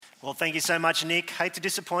Well, thank you so much, Nick. Hate to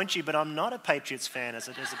disappoint you, but I'm not a Patriots fan, as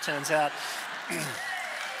it turns out.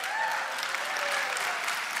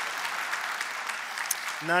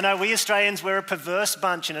 No, we Australians, we're a perverse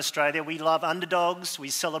bunch in Australia. We love underdogs, we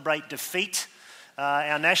celebrate defeat.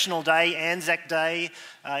 Our national day, Anzac Day,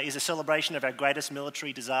 is a celebration of our greatest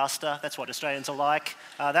military disaster. That's what Australians are like.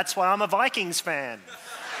 That's why I'm a Vikings fan.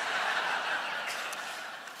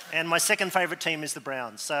 And my second favourite team is the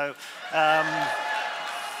Browns. So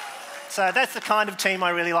that's the kind of team I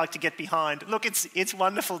really like to get behind. Look, it's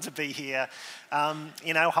wonderful to be here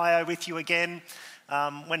in Ohio with you again.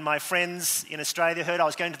 When my friends in Australia heard I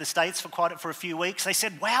was going to the States for a few weeks, they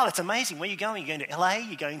said, wow, that's amazing. Where are you going? You're going to LA?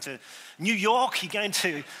 You're going to New York? You're going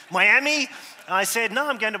to Miami? And I said, no,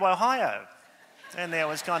 I'm going to Ohio. And there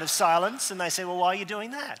was kind of silence, and they said, well, why are you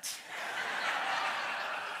doing that?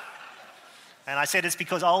 And I said, it's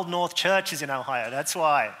because Old North Church is in Ohio. That's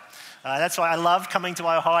why. That's why I love coming to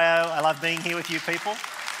Ohio. I love being here with you people.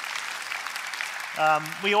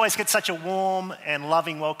 We always get such a warm and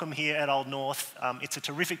loving welcome here at Old North. It's a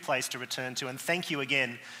terrific place to return to, and thank you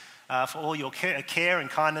again for all your care and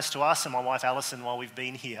kindness to us and my wife Alison while we've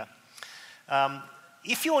been here.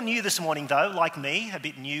 If you're new this morning though, like me, a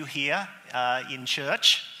bit new here in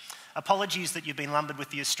church, apologies that you've been lumbered with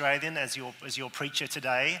the Australian as your preacher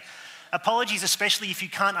today. Apologies especially if you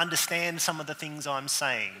can't understand some of the things I'm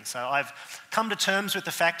saying. So I've come to terms with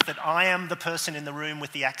the fact that I am the person in the room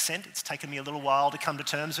with the accent. It's taken me a little while to come to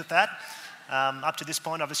terms with that. Up to this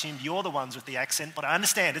point, I've assumed you're the ones with the accent, but I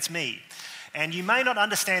understand it's me. And you may not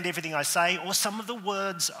understand everything I say or some of the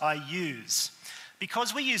words I use,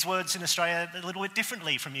 because we use words in Australia a little bit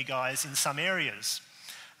differently from you guys in some areas.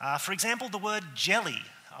 For example, the word jelly.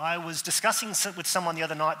 I was discussing with someone the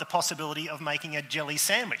other night the possibility of making a jelly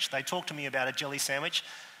sandwich. They talked to me about a jelly sandwich.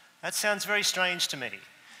 That sounds very strange to me.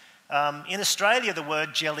 In Australia, the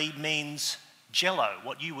word jelly means jello,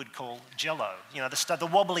 what you would call jello. You know, the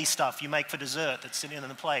wobbly stuff you make for dessert that's sitting on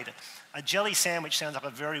the plate. A jelly sandwich sounds like a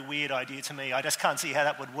very weird idea to me. I just can't see how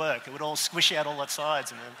that would work. It would all squish out all the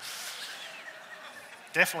sides.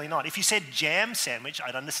 Definitely not. If you said jam sandwich,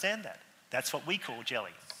 I'd understand that. That's what we call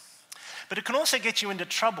jelly. But it can also get you into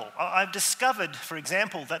trouble. I've discovered, for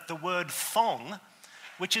example, that the word thong,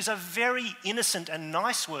 which is a very innocent and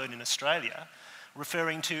nice word in Australia,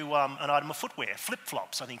 referring to an item of footwear,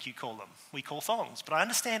 flip-flops, I think you call them. We call thongs. But I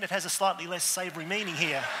understand it has a slightly less savoury meaning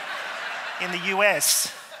here in the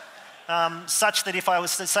US, such that if I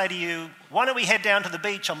was to say to you, why don't we head down to the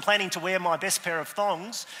beach, I'm planning to wear my best pair of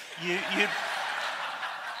thongs, you'd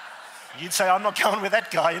say, I'm not going with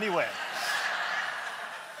that guy anywhere.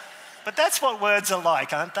 But that's what words are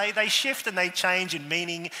like, aren't they? They shift and they change in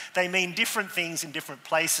meaning. They mean different things in different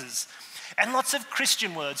places. And lots of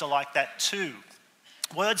Christian words are like that too.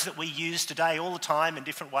 Words that we use today all the time in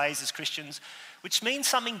different ways as Christians, which mean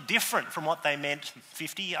something different from what they meant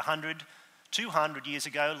 50, 100, 200 years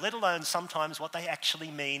ago, let alone sometimes what they actually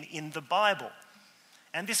mean in the Bible.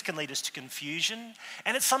 And this can lead us to confusion,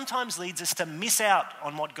 and it sometimes leads us to miss out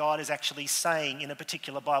on what God is actually saying in a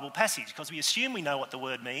particular Bible passage, because we assume we know what the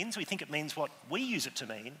word means, we think it means what we use it to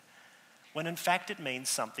mean, when in fact it means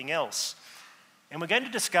something else. And we're going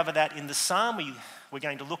to discover that in the psalm we're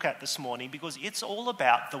going to look at this morning, because it's all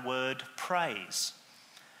about the word praise.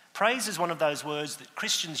 Praise is one of those words that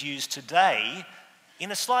Christians use today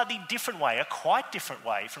in a slightly different way, a quite different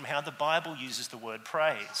way from how the Bible uses the word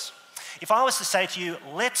praise. If I was to say to you,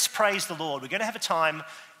 let's praise the Lord, we're going to have a time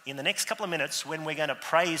in the next couple of minutes when we're going to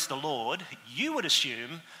praise the Lord, you would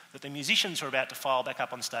assume that the musicians are about to file back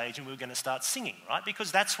up on stage and we're going to start singing, right?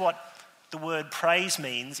 Because that's what the word praise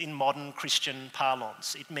means in modern Christian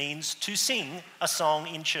parlance. It means to sing a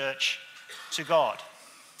song in church to God.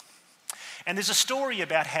 And there's a story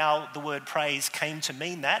about how the word praise came to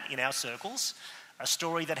mean that in our circles, a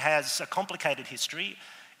story that has a complicated history.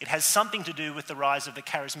 It has something to do with the rise of the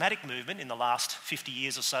charismatic movement in the last 50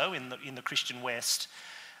 years or so in the Christian West,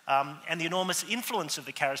 and the enormous influence of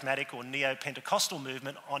the charismatic or neo-Pentecostal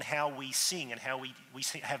movement on how we sing and how we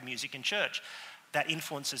have music in church. That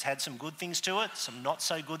influence has had some good things to it, some not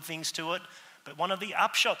so good things to it, but one of the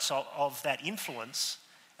upshots of that influence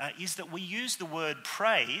is that we use the word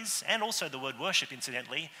praise, and also the word worship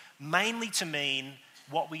incidentally, mainly to mean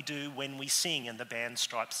what we do when we sing and the band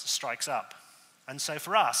strikes up. And so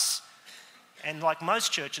for us, and like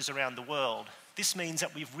most churches around the world, this means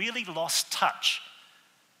that we've really lost touch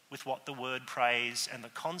with what the word praise and the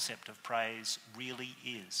concept of praise really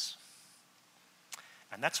is.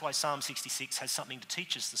 And that's why Psalm 66 has something to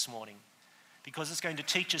teach us this morning, because it's going to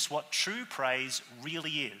teach us what true praise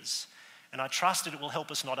really is. And I trust that it will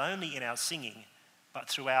help us not only in our singing, but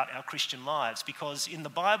throughout our Christian lives. Because in the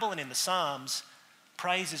Bible and in the Psalms,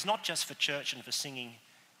 praise is not just for church and for singing,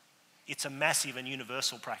 it's a massive and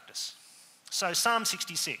universal practice. So Psalm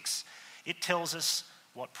 66, it tells us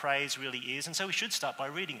what praise really is, and so we should start by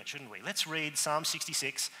reading it, shouldn't we? Let's read Psalm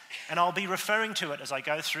 66, and I'll be referring to it as I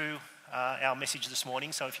go through our message this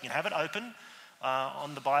morning, so if you can have it open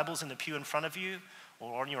on the Bibles in the pew in front of you,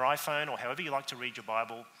 or on your iPhone, or however you like to read your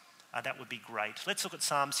Bible, that would be great. Let's look at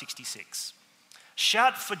Psalm 66.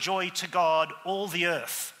 Shout for joy to God, all the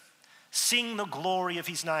earth. Sing the glory of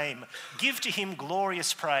his name. Give to him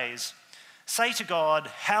glorious praise. Say to God,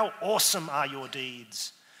 how awesome are your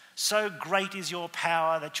deeds. So great is your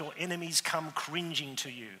power that your enemies come cringing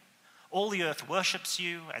to you. All the earth worships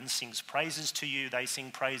you and sings praises to you. They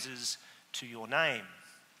sing praises to your name.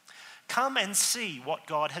 Come and see what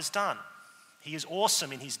God has done. He is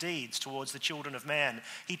awesome in his deeds towards the children of man.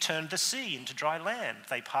 He turned the sea into dry land.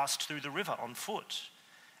 They passed through the river on foot.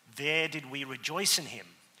 There did we rejoice in him,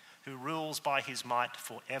 who rules by his might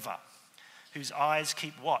forever, whose eyes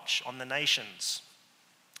keep watch on the nations.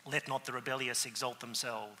 Let not the rebellious exalt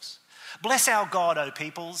themselves. Bless our God, O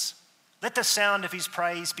peoples. Let the sound of his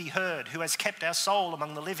praise be heard, who has kept our soul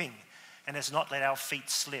among the living and has not let our feet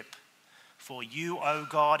slip. For you, O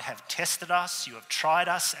God, have tested us. You have tried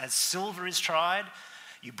us as silver is tried.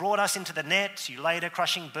 You brought us into the net. You laid a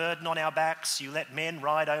crushing burden on our backs. You let men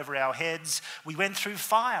ride over our heads. We went through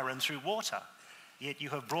fire and through water. Yet you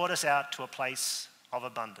have brought us out to a place of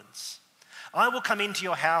abundance. I will come into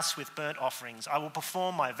your house with burnt offerings. I will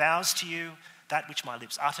perform my vows to you, that which my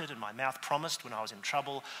lips uttered and my mouth promised when I was in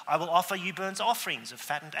trouble. I will offer you burnt offerings of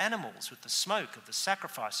fattened animals with the smoke of the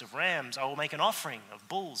sacrifice of rams. I will make an offering of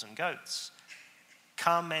bulls and goats.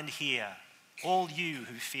 Come and hear, all you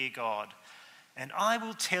who fear God, and I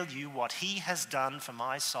will tell you what he has done for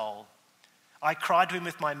my soul. I cried to him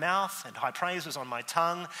with my mouth, and high praise was on my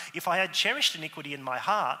tongue. If I had cherished iniquity in my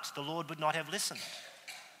heart, the Lord would not have listened.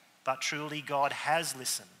 But truly God has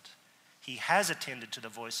listened. He has attended to the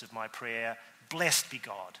voice of my prayer. Blessed be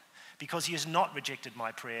God, because he has not rejected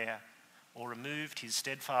my prayer or removed his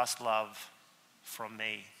steadfast love from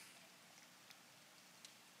me.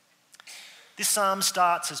 This psalm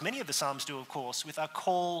starts, as many of the psalms do, of course, with a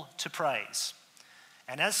call to praise.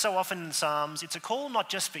 And as so often in Psalms, it's a call not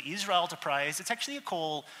just for Israel to praise, it's actually a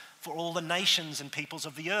call for all the nations and peoples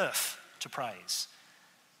of the earth to praise.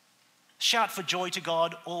 Shout for joy to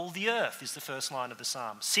God, all the earth, is the first line of the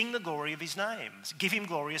psalm. Sing the glory of his name. Give him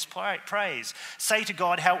glorious praise. Say to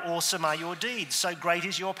God, how awesome are your deeds. So great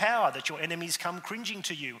is your power that your enemies come cringing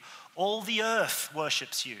to you. All the earth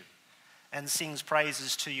worships you and sings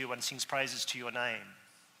praises to you and sings praises to your name.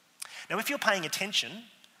 Now, if you're paying attention,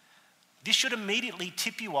 this should immediately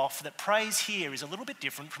tip you off that praise here is a little bit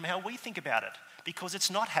different from how we think about it, because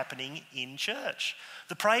it's not happening in church.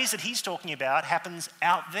 The praise that he's talking about happens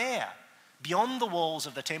out there, beyond the walls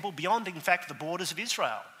of the temple, beyond, in fact, the borders of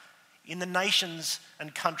Israel, in the nations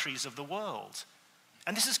and countries of the world.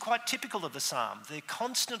 And this is quite typical of the psalm. The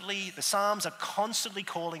psalms are constantly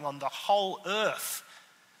calling on the whole earth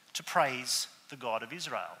to praise the God of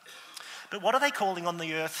Israel. But what are they calling on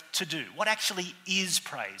the earth to do? What actually is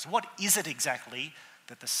praise? What is it exactly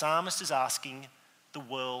that the psalmist is asking the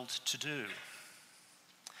world to do?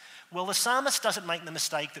 Well, the psalmist doesn't make the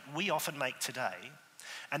mistake that we often make today,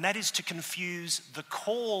 and that is to confuse the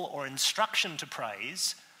call or instruction to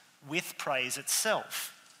praise with praise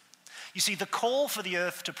itself. You see, the call for the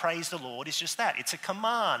earth to praise the Lord is just that. It's a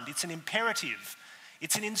command, it's an imperative,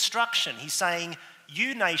 it's an instruction. He's saying,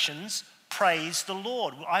 you nations, praise the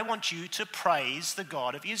Lord. I want you to praise the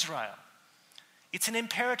God of Israel. It's an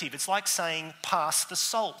imperative. It's like saying, pass the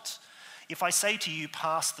salt. If I say to you,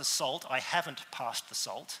 pass the salt, I haven't passed the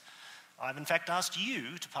salt. I've in fact asked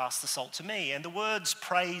you to pass the salt to me. And the words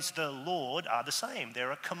praise the Lord are the same.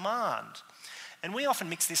 They're a command. And we often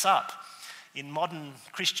mix this up. In modern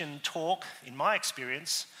Christian talk, in my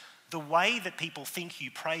experience, the way that people think you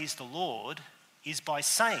praise the Lord is by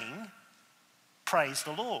saying, praise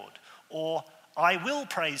the Lord, or I will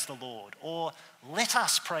praise the Lord, or let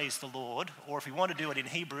us praise the Lord, or if we want to do it in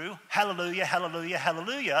Hebrew, hallelujah, hallelujah,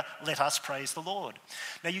 hallelujah, let us praise the Lord.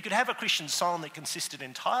 Now you could have a Christian song that consisted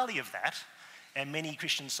entirely of that, and many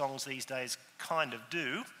Christian songs these days kind of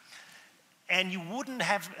do, and you wouldn't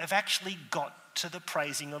have actually got to the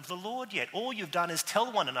praising of the Lord yet. All you've done is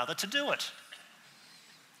tell one another to do it.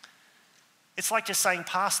 It's like just saying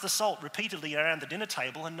pass the salt repeatedly around the dinner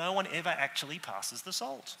table and no one ever actually passes the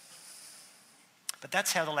salt. But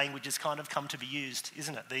that's how the language has kind of come to be used,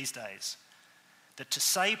 isn't it, these days? That to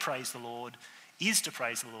say praise the Lord is to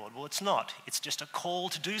praise the Lord. Well, it's not. It's just a call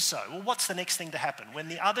to do so. Well, what's the next thing to happen? When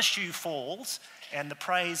the other shoe falls and the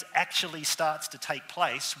praise actually starts to take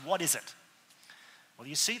place, what is it? Well,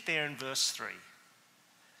 you see it there in verse 3.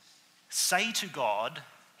 Say to God,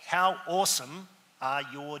 how awesome are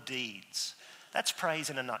your deeds. That's praise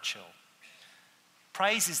in a nutshell.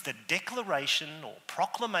 Praise is the declaration or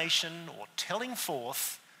proclamation or telling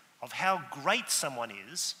forth of how great someone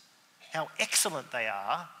is, how excellent they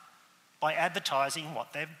are, by advertising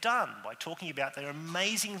what they've done, by talking about their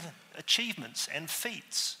amazing achievements and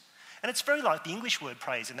feats. And it's very like the English word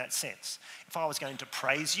praise in that sense. If I was going to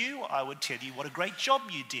praise you, I would tell you what a great job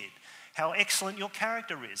you did, how excellent your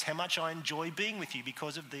character is, how much I enjoy being with you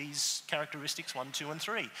because of these characteristics 1, 2, and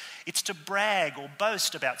 3. It's to brag or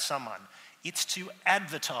boast about someone. It's to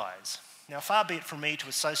advertise. Now, far be it from me to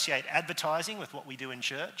associate advertising with what we do in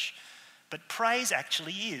church, but praise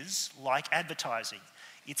actually is like advertising.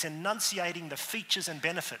 It's enunciating the features and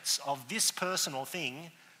benefits of this person or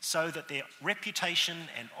thing so that their reputation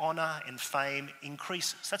and honour and fame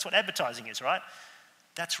increases. That's what advertising is, right?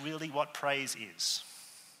 That's really what praise is.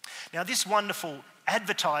 Now, this wonderful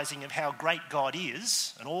advertising of how great God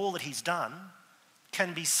is and all that he's done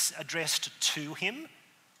can be addressed to him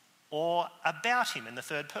or about him in the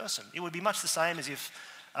third person. It would be much the same as if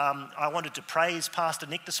I wanted to praise Pastor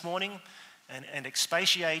Nick this morning and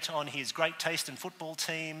expatiate on his great taste in football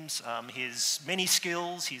teams, his many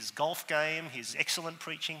skills, his golf game, his excellent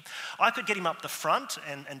preaching. I could get him up the front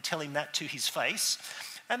and tell him that to his face,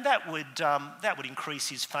 and that would increase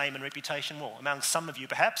his fame and reputation more, among some of you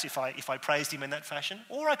perhaps, if I praised him in that fashion.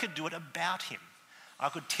 Or I could do it about him. I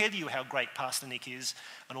could tell you how great Pastor Nick is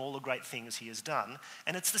and all the great things he has done.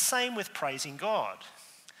 And it's the same with praising God.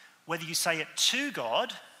 Whether you say it to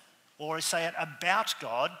God or say it about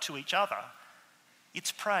God to each other,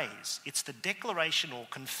 it's praise. It's the declaration or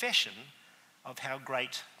confession of how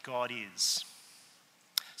great God is.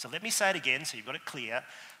 So let me say it again so you've got it clear.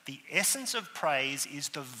 The essence of praise is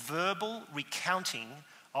the verbal recounting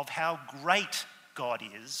of how great God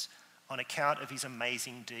is on account of his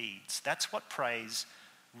amazing deeds. That's what praise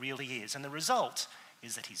really is. And the result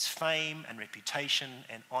is that his fame and reputation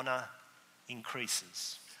and honour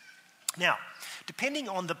increases. Now, depending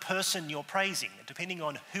on the person you're praising, depending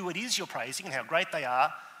on who it is you're praising and how great they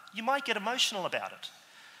are, you might get emotional about it.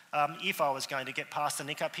 If I was going to get Pastor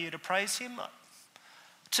Nick up here to praise him,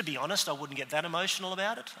 to be honest, I wouldn't get that emotional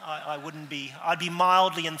about it. I'd be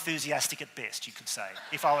mildly enthusiastic at best, you could say,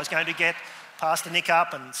 if I was going to get Pastor Nick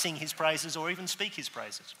up and sing his praises or even speak his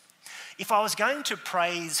praises. If I was going to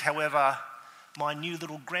praise, however, my new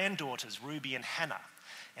little granddaughters, Ruby and Hannah,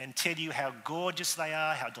 and tell you how gorgeous they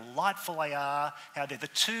are, how delightful they are, how they're the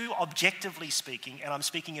two, objectively speaking, and I'm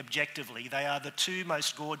speaking objectively, they are the two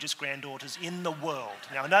most gorgeous granddaughters in the world.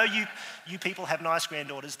 Now, I know you people have nice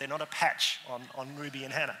granddaughters, they're not a patch on Ruby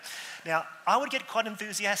and Hannah. Now, I would get quite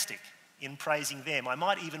enthusiastic in praising them. I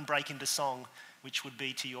might even break into song, which would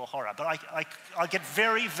be to your horror. But I get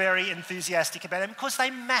very, very enthusiastic about them because they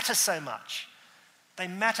matter so much. They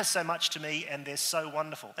matter so much to me and they're so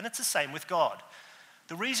wonderful. And it's the same with God.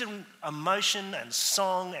 The reason emotion and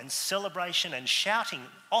song and celebration and shouting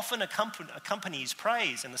often accompanies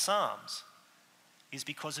praise in the Psalms is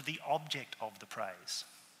because of the object of the praise.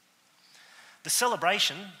 The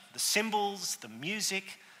celebration, the cymbals, the music,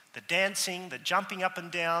 the dancing, the jumping up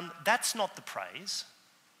and down, that's not the praise.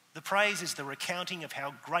 The praise is the recounting of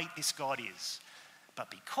how great this God is.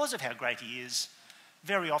 But because of how great he is,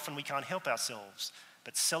 very often we can't help ourselves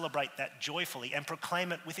but celebrate that joyfully and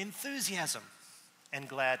proclaim it with enthusiasm and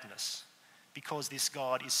gladness because this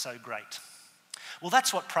God is so great. Well,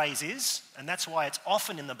 that's what praise is, and that's why it's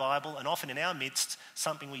often in the Bible and often in our midst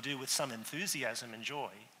something we do with some enthusiasm and joy.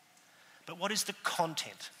 But what is the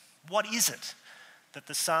content? What is it that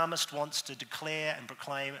the psalmist wants to declare and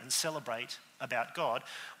proclaim and celebrate about God?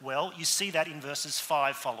 Well, you see that in verses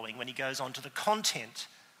 5 following when he goes on to the content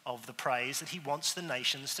of the praise that he wants the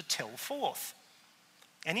nations to tell forth.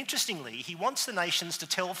 And interestingly, he wants the nations to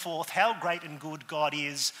tell forth how great and good God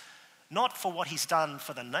is, not for what he's done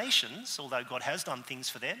for the nations, although God has done things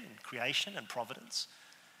for them in creation and providence.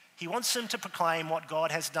 He wants them to proclaim what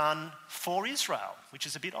God has done for Israel, which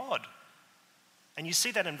is a bit odd. And you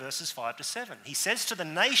see that in verses 5 to 7. He says to the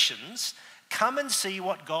nations, "Come and see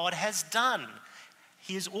what God has done.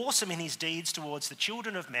 He is awesome in his deeds towards the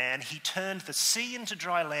children of man. He turned the sea into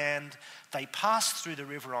dry land. They passed through the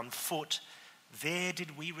river on foot. There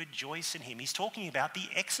did we rejoice in him." He's talking about the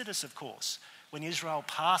Exodus, of course, when Israel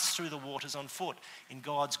passed through the waters on foot in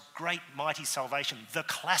God's great mighty salvation, the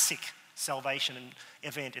classic salvation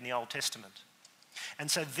event in the Old Testament. And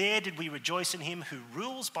so there did we rejoice in him who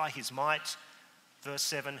rules by his might. Verse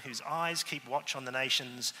 7, whose eyes keep watch on the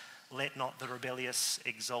nations, let not the rebellious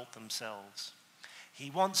exalt themselves. He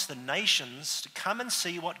wants the nations to come and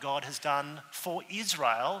see what God has done for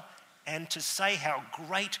Israel and to say how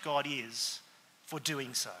great God is for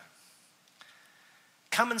doing so.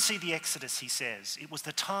 Come and see the Exodus, he says. It was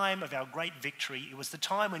the time of our great victory. It was the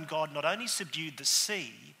time when God not only subdued the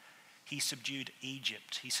sea, he subdued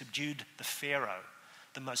Egypt. He subdued the Pharaoh,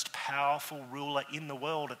 the most powerful ruler in the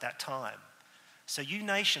world at that time. So you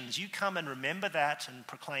nations, you come and remember that and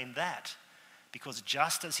proclaim that, because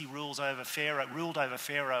just as he ruled over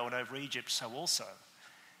Pharaoh and over Egypt, so also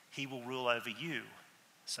he will rule over you.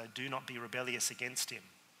 So do not be rebellious against him.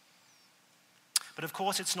 But of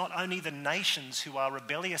course, it's not only the nations who are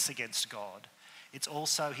rebellious against God, it's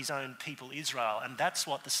also his own people, Israel. And that's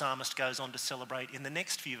what the psalmist goes on to celebrate in the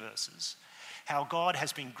next few verses. How God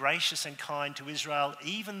has been gracious and kind to Israel,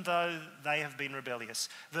 even though they have been rebellious.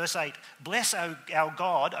 Verse 8, bless our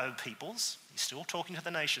God, O peoples. He's still talking to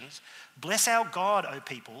the nations. Bless our God, O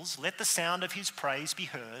peoples. Let the sound of his praise be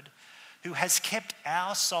heard, who has kept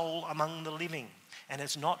our soul among the living and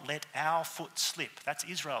has not let our foot slip. That's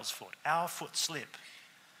Israel's foot, our foot slip.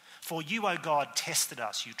 For you, O God, tested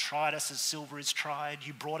us. You tried us as silver is tried.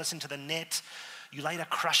 You brought us into the net. You laid a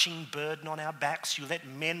crushing burden on our backs. You let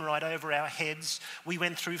men ride over our heads. We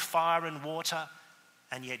went through fire and water,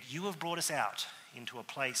 and yet you have brought us out into a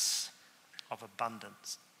place of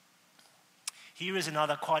abundance. Here is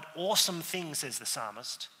another quite awesome thing, says the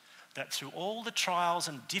psalmist, that through all the trials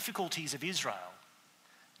and difficulties of Israel,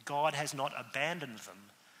 God has not abandoned them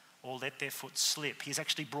or let their foot slip. He's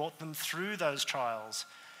actually brought them through those trials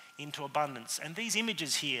into abundance. And these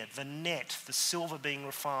images here, the net, the silver being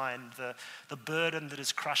refined, the burden that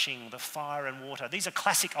is crushing, the fire and water, these are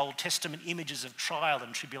classic Old Testament images of trial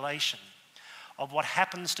and tribulation, of what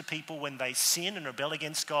happens to people when they sin and rebel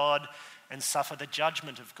against God and suffer the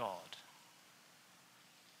judgment of God.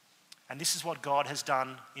 And this is what God has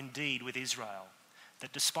done indeed with Israel,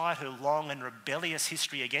 that despite her long and rebellious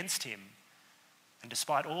history against him, and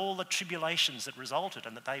despite all the tribulations that resulted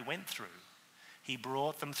and that they went through, he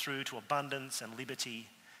brought them through to abundance and liberty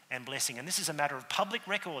and blessing. And this is a matter of public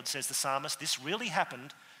record, says the psalmist. This really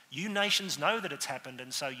happened. You nations know that it's happened,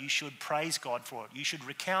 and so you should praise God for it. You should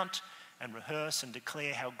recount and rehearse and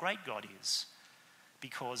declare how great God is,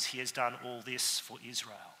 because he has done all this for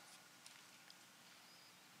Israel.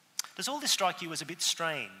 Does all this strike you as a bit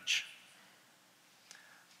strange?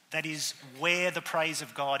 That is where the praise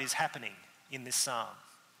of God is happening in this psalm.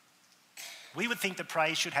 We would think that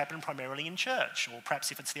praise should happen primarily in church, or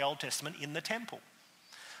perhaps if it's the Old Testament, in the temple.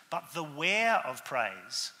 But the where of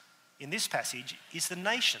praise in this passage is the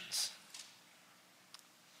nations.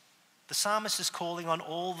 The psalmist is calling on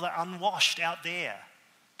all the unwashed out there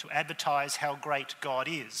to advertise how great God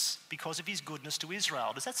is because of his goodness to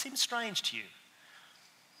Israel. Does that seem strange to you?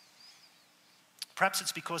 Perhaps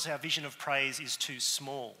it's because our vision of praise is too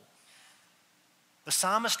small. The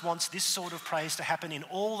psalmist wants this sort of praise to happen in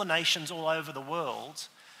all the nations all over the world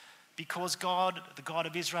because God, the God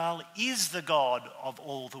of Israel, is the God of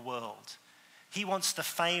all the world. He wants the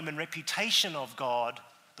fame and reputation of God,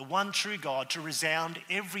 the one true God, to resound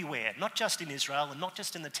everywhere, not just in Israel and not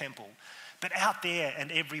just in the temple, but out there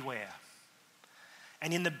and everywhere.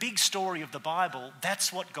 And in the big story of the Bible,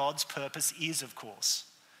 that's what God's purpose is, of course.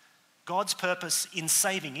 God's purpose in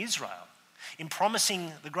saving Israel, in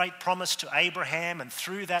promising the great promise to Abraham, and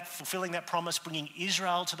through that, fulfilling that promise, bringing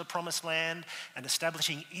Israel to the promised land and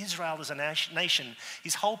establishing Israel as a nation,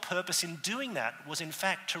 his whole purpose in doing that was in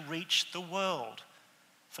fact to reach the world,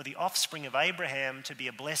 for the offspring of Abraham to be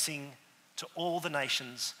a blessing to all the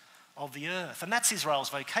nations of the earth. And that's Israel's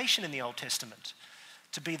vocation in the Old Testament,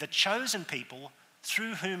 to be the chosen people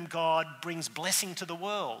through whom God brings blessing to the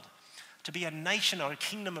world, to be a nation or a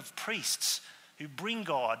kingdom of priests who bring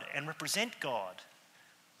God and represent God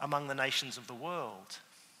among the nations of the world.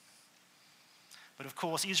 But of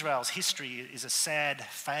course, Israel's history is a sad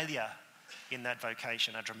failure in that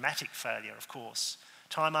vocation, a dramatic failure, of course.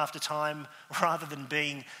 Time after time, rather than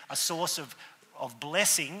being a source of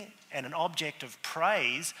blessing and an object of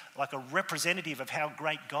praise, like a representative of how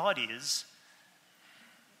great God is,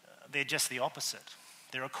 they're just the opposite.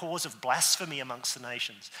 They're a cause of blasphemy amongst the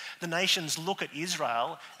nations. The nations look at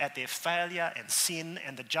Israel, at their failure and sin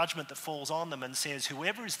and the judgment that falls on them, and says,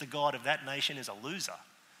 whoever is the God of that nation is a loser.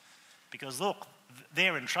 Because look,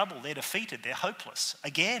 they're in trouble, they're defeated, they're hopeless.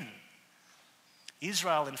 Again,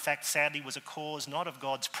 Israel, in fact, sadly, was a cause not of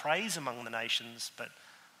God's praise among the nations, but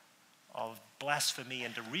of blasphemy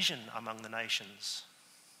and derision among the nations.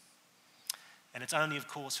 And it's only, of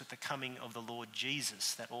course, with the coming of the Lord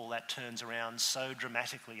Jesus that all that turns around so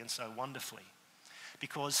dramatically and so wonderfully.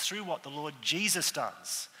 because through what the Lord Jesus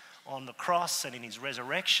does on the cross and in his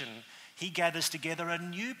resurrection, he gathers together a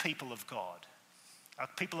new people of God, a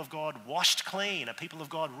people of God washed clean, a people of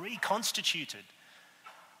God reconstituted,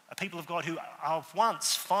 a people of God who are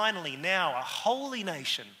once, finally, now a holy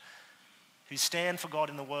nation who stand for God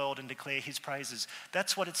in the world and declare his praises.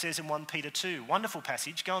 That's what it says in 1 Peter 2. Wonderful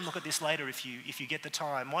passage. Go and look at this later if you get the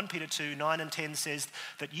time. 1 Peter 2, 9 and 10 says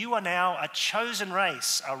that you are now a chosen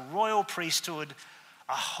race, a royal priesthood,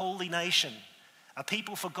 a holy nation, a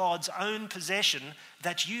people for God's own possession,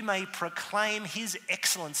 that you may proclaim his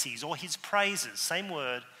excellencies or his praises, same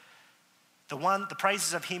word, the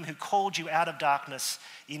praises of him who called you out of darkness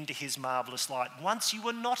into his marvelous light. Once you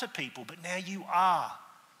were not a people, but now you are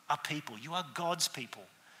a people. You are God's people.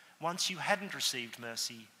 Once you hadn't received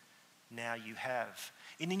mercy, now you have.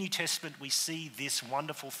 In the New Testament, we see this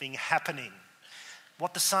wonderful thing happening.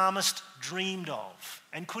 What the psalmist dreamed of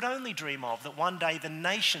and could only dream of, that one day the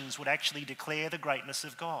nations would actually declare the greatness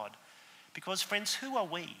of God. Because, friends, who are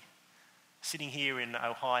we sitting here in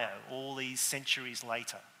Ohio all these centuries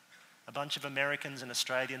later? A bunch of Americans and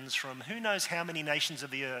Australians from who knows how many nations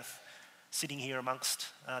of the earth sitting here amongst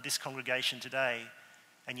this congregation today.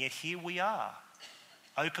 And yet here we are,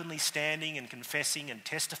 openly standing and confessing and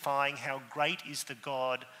testifying how great is the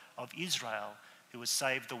God of Israel who has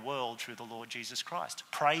saved the world through the Lord Jesus Christ.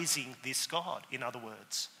 Praising this God, in other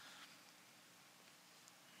words.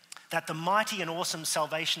 That the mighty and awesome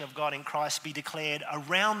salvation of God in Christ be declared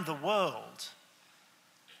around the world.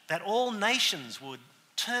 That all nations would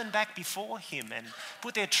turn back before him and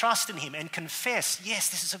put their trust in him and confess, yes,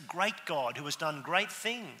 this is a great God who has done great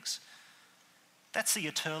things. That's the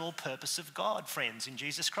eternal purpose of God, friends, in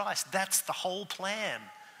Jesus Christ. That's the whole plan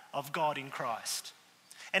of God in Christ.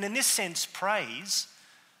 And in this sense, praise,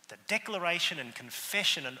 the declaration and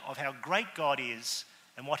confession of how great God is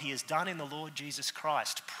and what he has done in the Lord Jesus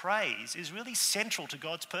Christ, praise is really central to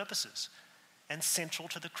God's purposes and central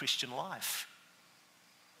to the Christian life.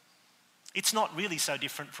 It's not really so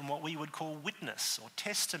different from what we would call witness or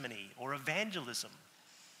testimony or evangelism.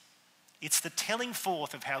 It's the telling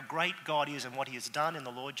forth of how great God is and what he has done in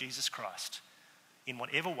the Lord Jesus Christ, in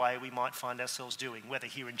whatever way we might find ourselves doing, whether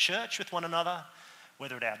here in church with one another,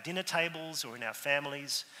 whether at our dinner tables or in our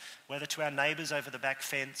families, whether to our neighbours over the back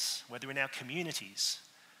fence, whether in our communities.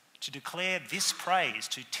 To declare this praise,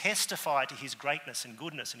 to testify to his greatness and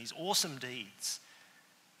goodness and his awesome deeds,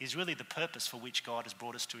 is really the purpose for which God has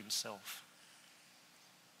brought us to himself.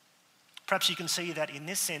 Perhaps you can see that in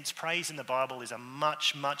this sense, praise in the Bible is a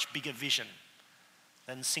much, much bigger vision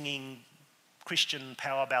than singing Christian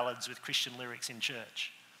power ballads with Christian lyrics in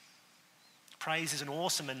church. Praise is an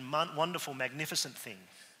awesome and wonderful, magnificent thing.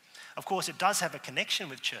 Of course, it does have a connection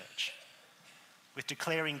with church, with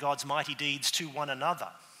declaring God's mighty deeds to one another.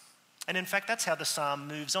 And in fact, that's how the psalm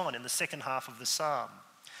moves on in the second half of the psalm,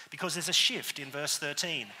 because there's a shift in verse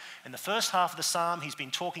 13. In the first half of the psalm, he's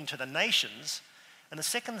been talking to the nations, and the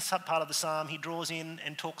second part of the psalm, he draws in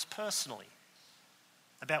and talks personally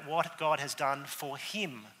about what God has done for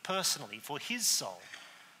him personally, for his soul.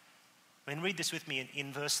 I mean, read this with me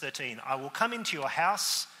in verse 13. I will come into your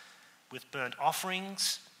house with burnt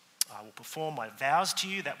offerings. I will perform my vows to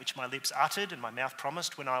you, that which my lips uttered and my mouth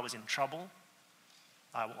promised when I was in trouble.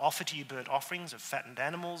 I will offer to you burnt offerings of fattened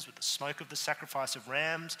animals with the smoke of the sacrifice of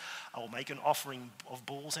rams. I will make an offering of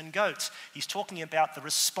bulls and goats. He's talking about the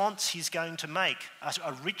response he's going to make,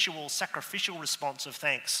 a ritual, sacrificial response of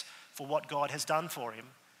thanks for what God has done for him.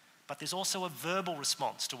 But there's also a verbal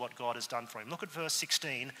response to what God has done for him. Look at verse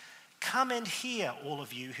 16. Come and hear, all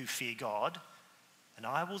of you who fear God, and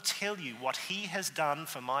I will tell you what he has done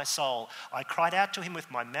for my soul. I cried out to him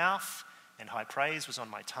with my mouth, and high praise was on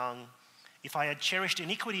my tongue. If I had cherished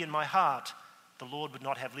iniquity in my heart, the Lord would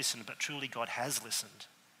not have listened, but truly God has listened.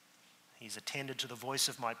 He's attended to the voice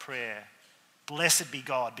of my prayer. Blessed be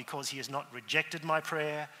God, because he has not rejected my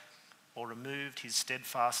prayer or removed his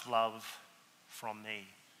steadfast love from me.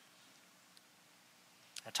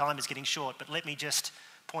 Our time is getting short, but let me just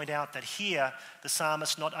point out that here the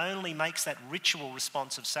psalmist not only makes that ritual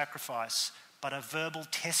response of sacrifice, but a verbal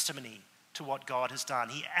testimony to what God has done.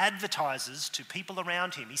 He advertises to people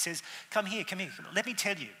around him. He says, come here, let me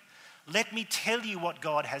tell you what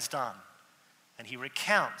God has done. And he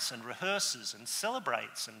recounts and rehearses and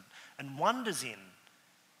celebrates and wonders in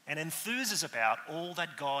and enthuses about all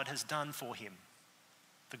that God has done for him,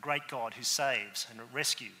 the great God who saves and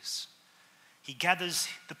rescues. He gathers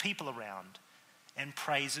the people around and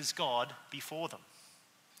praises God before them.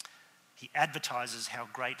 He advertises how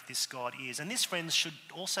great this God is. And this, friends, should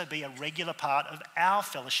also be a regular part of our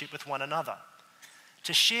fellowship with one another,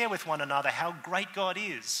 to share with one another how great God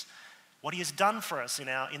is, what he has done for us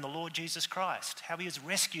in the Lord Jesus Christ, how he has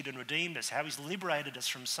rescued and redeemed us, how he's liberated us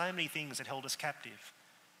from so many things that held us captive,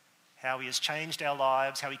 how he has changed our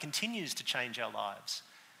lives, how he continues to change our lives,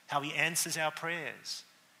 how he answers our prayers,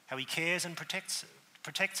 how he cares and protects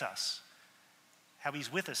us, how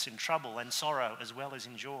he's with us in trouble and sorrow as well as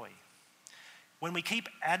in joy. When we keep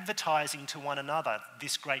advertising to one another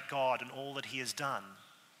this great God and all that he has done,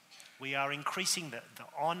 we are increasing the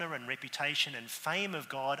honour and reputation and fame of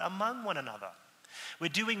God among one another. We're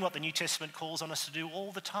doing what the New Testament calls on us to do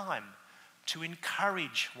all the time, to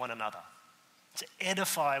encourage one another, to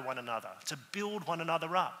edify one another, to build one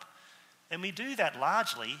another up. And we do that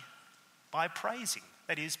largely by praising,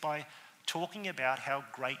 that is, by talking about how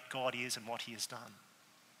great God is and what he has done.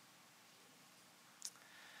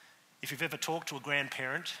 If you've ever talked to a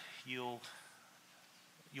grandparent, you'll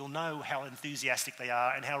know how enthusiastic they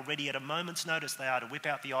are and how ready at a moment's notice they are to whip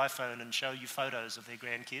out the iPhone and show you photos of their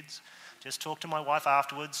grandkids. Just talk to my wife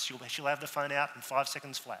afterwards. She'll have the phone out in 5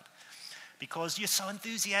 seconds flat. Because you're so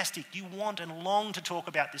enthusiastic. You want and long to talk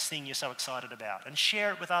about this thing you're so excited about and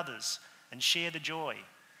share it with others and share the joy.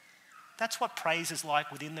 That's what praise is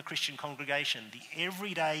like within the Christian congregation, the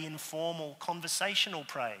everyday informal conversational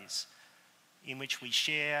praise in which we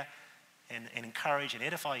share and encourage and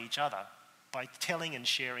edify each other by telling and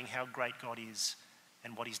sharing how great God is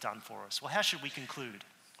and what he's done for us. Well, how should we conclude?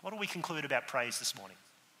 What do we conclude about praise this morning?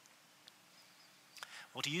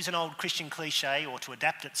 Well, to use an old Christian cliche or to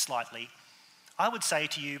adapt it slightly, I would say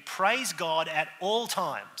to you, praise God at all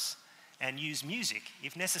times and use music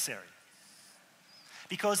if necessary.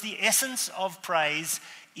 Because the essence of praise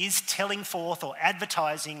is telling forth or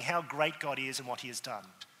advertising how great God is and what he has done.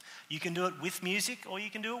 You can do it with music or you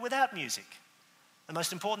can do it without music. The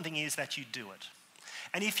most important thing is that you do it.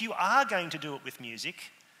 And if you are going to do it with music,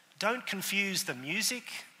 don't confuse the music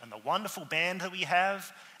and the wonderful band that we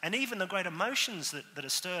have and even the great emotions that are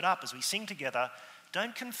stirred up as we sing together.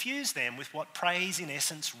 Don't confuse them with what praise in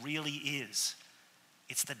essence really is.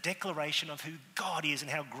 It's the declaration of who God is and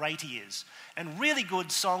how great he is. And really good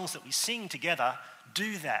songs that we sing together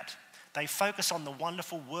do that. They focus on the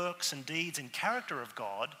wonderful works and deeds and character of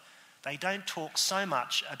God. They don't talk so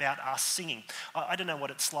much about us singing. I don't know what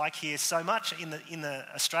it's like here so much. In the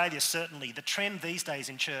Australia, certainly, the trend these days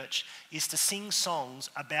in church is to sing songs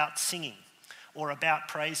about singing or about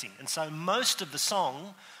praising. And so most of the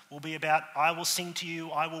song will be about, I will sing to you,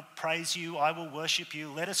 I will praise you, I will worship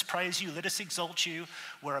you, let us praise you, let us exalt you.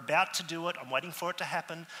 We're about to do it, I'm waiting for it to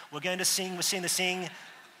happen. We're going to sing, we're sing,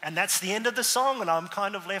 and that's the end of the song, and I'm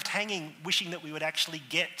kind of left hanging, wishing that we would actually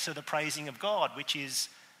get to the praising of God, which is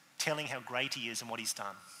telling how great he is and what he's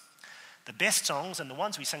done. The best songs, and the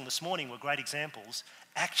ones we sang this morning were great examples,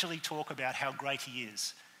 actually talk about how great he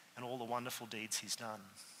is and all the wonderful deeds he's done.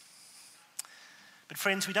 But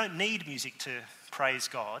friends, we don't need music to praise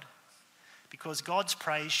God because God's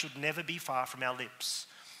praise should never be far from our lips.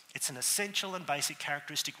 It's an essential and basic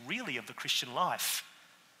characteristic really of the Christian life,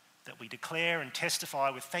 that we declare and testify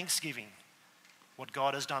with thanksgiving what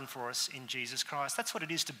God has done for us in Jesus Christ. That's what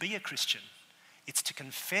it is to be a Christian. It's to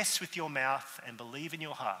confess with your mouth and believe in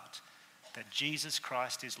your heart that Jesus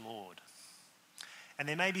Christ is Lord. And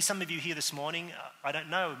there may be some of you here this morning, I don't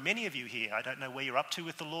know, many of you here, I don't know where you're up to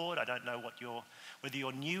with the Lord, I don't know whether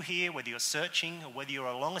you're new here, whether you're searching, or whether you're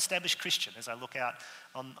a long-established Christian as I look out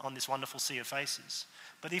on this wonderful sea of faces.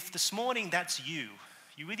 But if this morning that's you,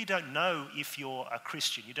 you really don't know if you're a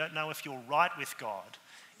Christian, you don't know if you're right with God,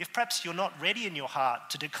 if perhaps you're not ready in your heart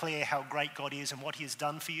to declare how great God is and what he has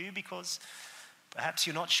done for you because perhaps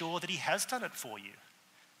you're not sure that he has done it for you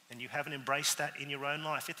and you haven't embraced that in your own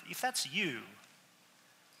life. If that's you,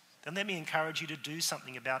 then let me encourage you to do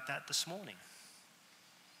something about that this morning.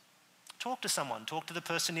 Talk to someone. Talk to the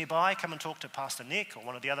person nearby. Come and talk to Pastor Nick or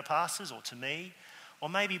one of the other pastors or to me. Or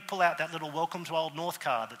maybe pull out that little Welcome to Old North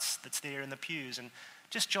card that's there in the pews and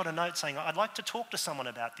just jot a note saying, I'd like to talk to someone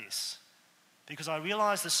about this. Because I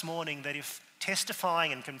realised this morning that if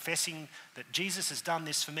testifying and confessing that Jesus has done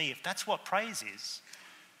this for me, if that's what praise is,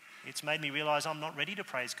 it's made me realise I'm not ready to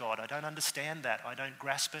praise God. I don't understand that. I don't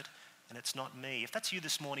grasp it, and it's not me. If that's you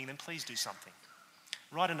this morning, then please do something.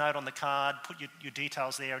 Write a note on the card, put your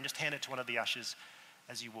details there, and just hand it to one of the ushers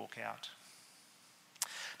as you walk out.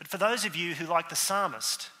 But for those of you who, like the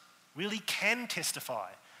psalmist, really can testify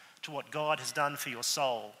to what God has done for your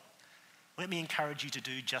soul, let me encourage you to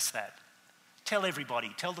do just that. Tell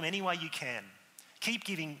everybody, tell them any way you can. Keep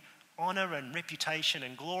giving honour and reputation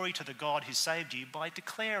and glory to the God who saved you by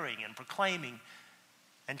declaring and proclaiming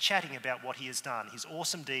and chatting about what he has done, his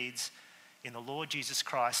awesome deeds in the Lord Jesus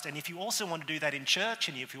Christ. And if you also want to do that in church,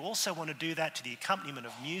 and if you also want to do that to the accompaniment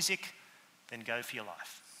of music, then go for your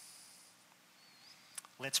life.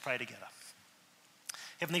 Let's pray together.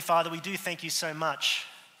 Heavenly Father, we do thank you so much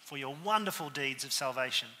for your wonderful deeds of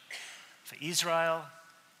salvation for Israel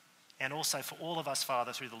and also for all of us,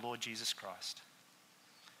 Father, through the Lord Jesus Christ.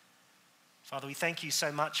 Father, we thank you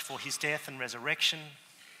so much for his death and resurrection,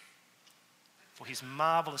 for his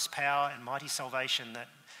marvellous power and mighty salvation that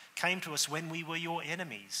came to us when we were your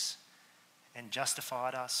enemies and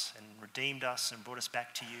justified us and redeemed us and brought us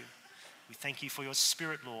back to you. We thank you for your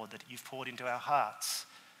Spirit, Lord, that you've poured into our hearts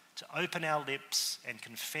to open our lips and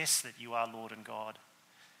confess that you are Lord and God.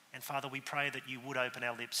 And Father, we pray that you would open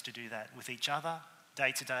our lips to do that with each other,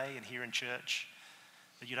 day to day and here in church,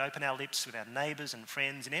 that you'd open our lips with our neighbours and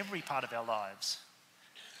friends in every part of our lives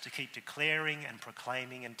to keep declaring and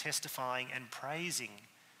proclaiming and testifying and praising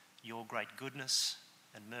your great goodness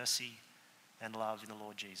and mercy and love in the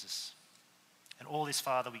Lord Jesus. And all this,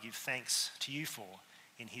 Father, we give thanks to you for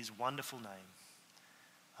in his wonderful name.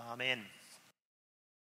 Amen.